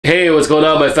Hey, what's going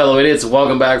on, my fellow idiots?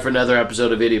 Welcome back for another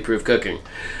episode of Idiot Proof Cooking.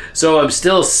 So I'm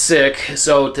still sick,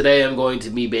 so today I'm going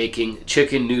to be making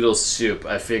chicken noodle soup.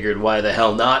 I figured why the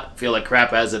hell not? Feel like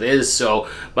crap as it is, so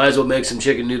might as well make some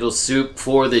chicken noodle soup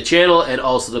for the channel and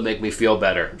also to make me feel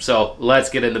better. So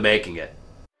let's get into making it.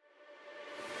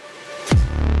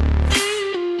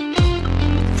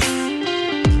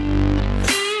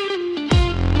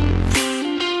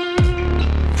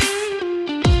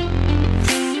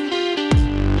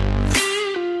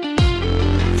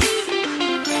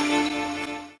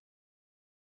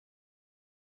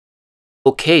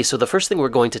 Okay, so the first thing we're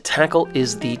going to tackle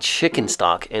is the chicken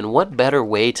stock, and what better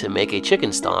way to make a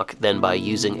chicken stock than by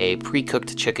using a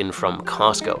pre-cooked chicken from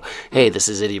Costco. Hey, this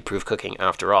is Idiot Proof Cooking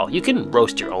after all. You can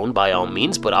roast your own by all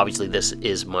means, but obviously this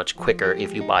is much quicker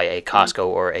if you buy a Costco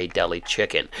or a deli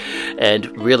chicken. And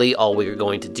really all we're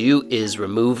going to do is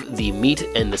remove the meat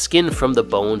and the skin from the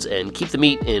bones and keep the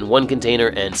meat in one container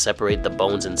and separate the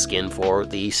bones and skin for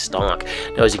the stock.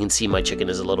 Now as you can see, my chicken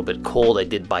is a little bit cold. I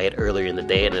did buy it earlier in the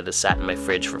day and it has sat in my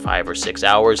fridge for 5 or 6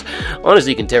 hours.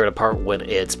 Honestly, you can tear it apart when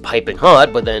it's piping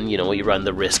hot, but then, you know, you run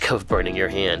the risk of burning your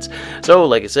hands. So,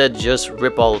 like I said, just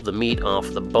rip all of the meat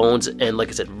off the bones, and like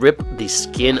I said, rip the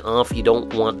skin off. You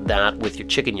don't want that with your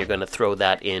chicken. You're going to throw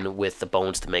that in with the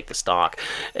bones to make the stock.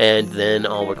 And then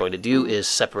all we're going to do is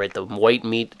separate the white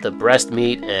meat, the breast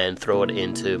meat, and throw it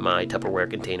into my Tupperware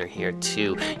container here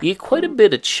too. You get quite a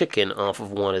bit of chicken off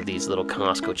of one of these little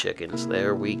Costco chickens.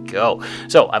 There we go.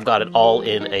 So, I've got it all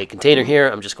in a container here.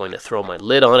 I'm just going to throw my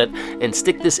lid on it and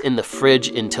stick this in the fridge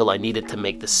until I need it to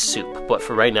make the soup. But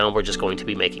for right now, we're just going to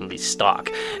be making the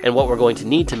stock. And what we're going to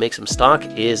need to make some stock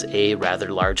is a rather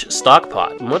large stock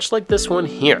pot, much like this one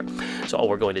here. So all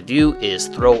we're going to do is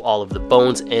throw all of the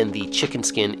bones and the chicken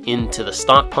skin into the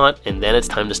stock pot, and then it's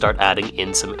time to start adding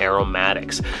in some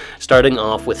aromatics. Starting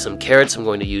off with some carrots, I'm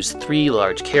going to use 3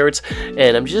 large carrots,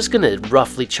 and I'm just going to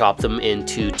roughly chop them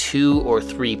into 2 or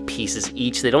 3 pieces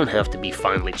each. They don't have to be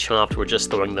finely chopped. We're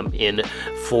just throwing them in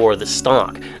for the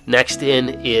stock. Next in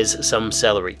is some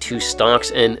celery, 2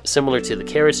 stalks, and similar to the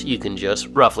carrots, you can just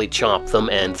roughly chop them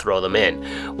and throw them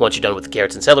in. Once you're done with the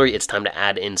carrots and celery, it's time to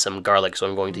add in some garlic. So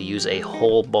I'm going to use a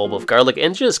whole bulb of garlic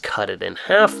and just cut it in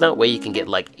half. That way you can get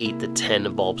like 8 to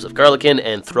 10 bulbs of garlic in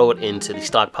and throw it into the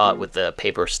stock pot with the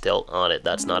paper still on it.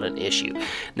 That's not an issue.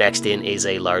 Next in is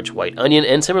a large white onion,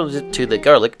 and similar to the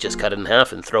garlic, just cut it in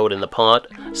half and throw it in the pot,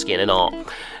 skin and all.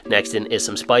 Next in is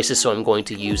some spices, so I'm going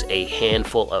to use a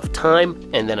handful of thyme,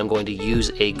 and then I'm going to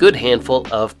use a good handful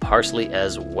of parsley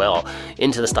as well.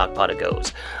 Into the stock pot it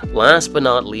goes. Last but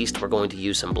not least, we're going to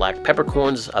use some black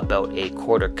peppercorns, about a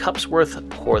 1/4 cup's worth.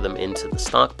 Pour them into the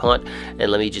stock pot,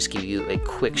 and let me just give you a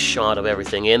quick shot of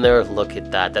everything in there. Look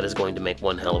at that. That is going to make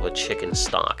one hell of a chicken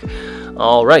stock.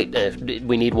 All right,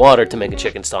 we need water to make a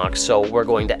chicken stock, so we're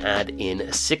going to add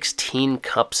in 16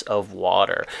 cups of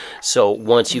water. So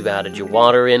once you've added your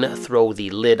water in, throw the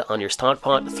lid on your stock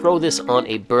pot, throw this on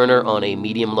a burner on a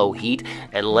medium-low heat,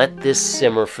 and let this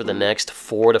simmer for the next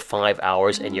 4 to 5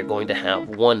 hours, and you're going to have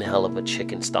one hell of a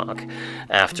chicken stock.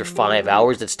 After 5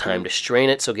 hours, it's time to strain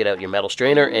it, so get out your metal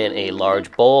strainer and a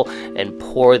large bowl and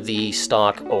pour the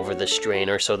stock over the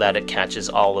strainer so that it catches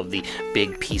all of the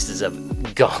big pieces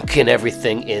of gunk and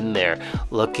everything in there.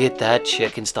 Look at that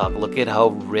chicken stock. Look at how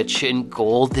rich and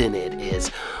golden it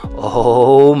is.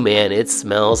 Oh man, it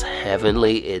smells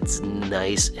heavenly. It's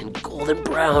nice and golden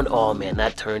brown. Oh man,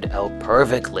 that turned out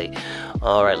perfectly.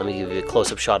 All right, let me give you a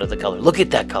close-up shot of the color. Look at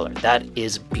that color. That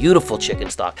is beautiful chicken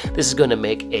stock. This is going to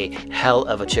make a hell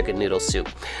of a chicken noodle soup.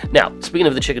 Now, speaking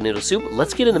of the chicken noodle soup,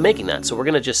 let's get into making that. So we're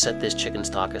going to just set this chicken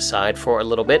stock aside for a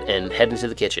little bit and head into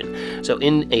the kitchen. So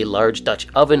in a large Dutch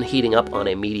oven, heating up on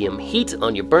a medium heat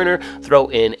on your burner, throw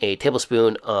in a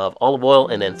tablespoon of olive oil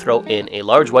and then throw in a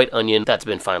large white onion that's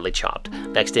been finely chopped.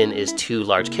 Next in is 2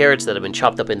 large carrots that have been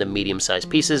chopped up into medium-sized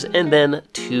pieces, and then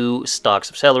 2 stalks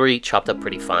of celery chopped up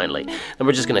pretty finely. Then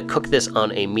we're just going to cook this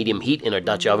on a medium heat in our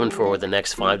Dutch oven for the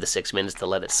next 5 to 6 minutes to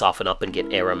let it soften up and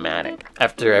get aromatic.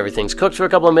 After everything's cooked for a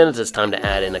couple of minutes, it's time to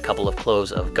add in a couple of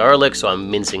cloves of garlic. So I'm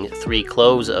mincing 3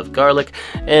 cloves of garlic,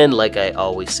 and like I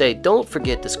always say, don't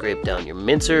forget to scrape down your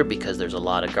mincer because there's a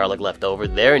lot of garlic left over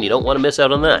there and you don't want to miss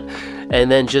out on that. And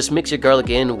then just mix your garlic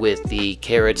in with the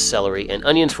carrots, celery, and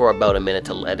onions for about a minute minute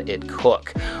to let it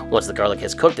cook. Once the garlic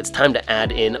has cooked, it's time to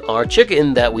add in our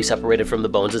chicken that we separated from the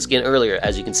bones and skin earlier.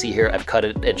 As you can see here, I've cut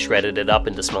it and shredded it up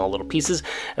into small little pieces,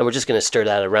 and we're just going to stir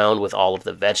that around with all of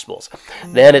the vegetables.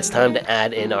 Then it's time to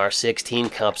add in our 16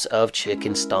 cups of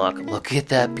chicken stock. Look at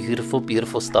that beautiful,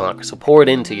 beautiful stock. So pour it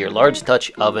into your large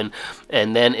Dutch oven,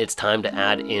 and then it's time to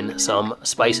add in some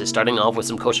spices, starting off with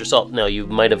some kosher salt. Now, you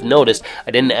might have noticed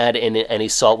I didn't add in any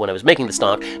salt when I was making the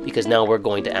stock, because now we're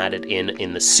going to add it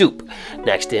in the soup.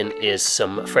 Next in is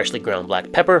some freshly ground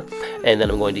black pepper, and then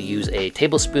I'm going to use a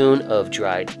tablespoon of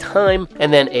dried thyme,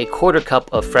 and then a quarter cup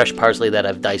of fresh parsley that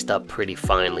I've diced up pretty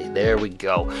finely. There we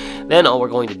go. Then all we're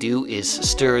going to do is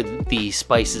stir the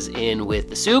spices in with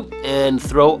the soup and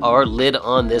throw our lid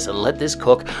on this and let this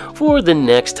cook for the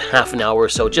next half an hour or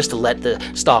so, just to let the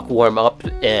stock warm up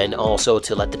and also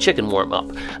to let the chicken warm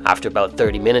up. After about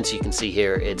 30 minutes, you can see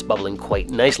here it's bubbling quite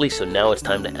nicely, so now it's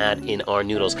time to add in our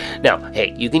noodles. Now,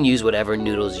 hey, you can use whatever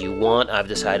noodles you want. I've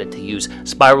decided to use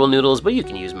spiral noodles, but you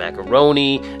can use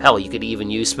macaroni. Hell, you could even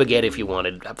use spaghetti if you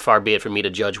wanted. Far be it for me to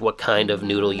judge what kind of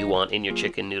noodle you want in your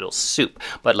chicken noodle soup.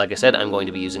 But like I said, I'm going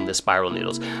to be using the spiral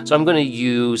noodles. So I'm going to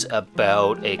use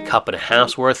about a cup and a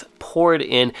half's worth, pour it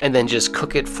in, and then just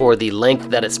cook it for the length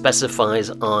that it specifies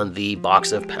on the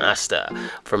box of pasta.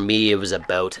 For me, it was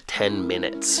about 10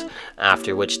 minutes.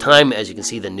 After which time, as you can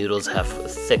see, the noodles have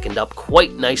thickened up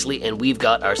quite nicely, and we've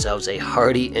got ourselves a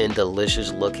hearty and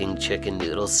delicious looking chicken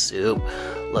noodle soup.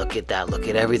 Look at that. Look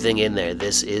at everything in there.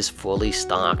 This is fully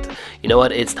stocked. You know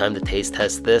what? It's time to taste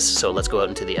test this. So let's go out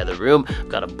into the other room. I've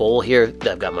got a bowl here.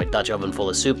 I've got my Dutch oven full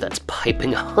of soup that's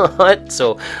piping hot.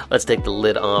 So let's take the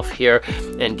lid off here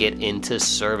and get into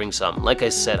serving some. Like I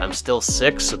said, I'm still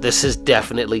sick, so this is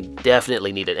definitely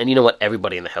needed. And you know what?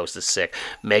 Everybody in the house is sick.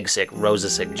 Meg's sick. Rose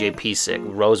is sick. JP's sick.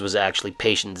 Rose was actually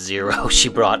patient 0. She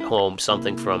brought home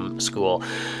something from school.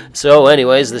 So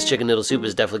anyways, this chicken noodle soup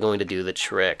is definitely going to do the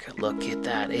trick. Look at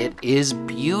that. It is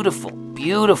beautiful,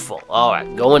 beautiful. All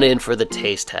right, going in for the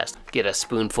taste test. Get a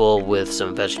spoonful with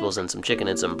some vegetables and some chicken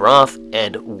and some broth,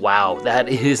 and wow, that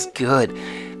is good.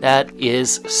 That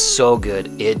is so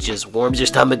good. It just warms your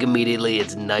stomach immediately.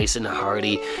 It's nice and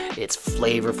hearty. It's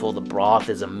flavorful. The broth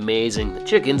is amazing. The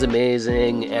chicken's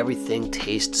amazing. Everything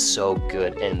tastes so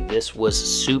good, and this was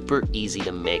super easy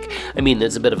to make. I mean,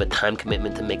 there's a bit of a time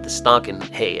commitment to make the stock, and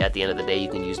hey, at the end of the day, you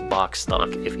can use box stock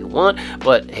if you want,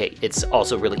 but hey, it's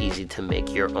also really easy to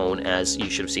make your own, as you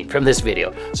should have seen from this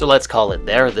video. So let's call it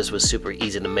there. This was super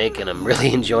easy to make, and I'm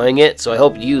really enjoying it, so I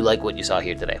hope you like what you saw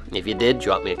here today. If you did,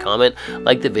 drop me a comment,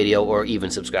 like the video, or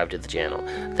even subscribe to the channel.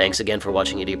 Thanks again for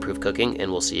watching Idiot Proof Cooking, and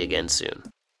we'll see you again soon.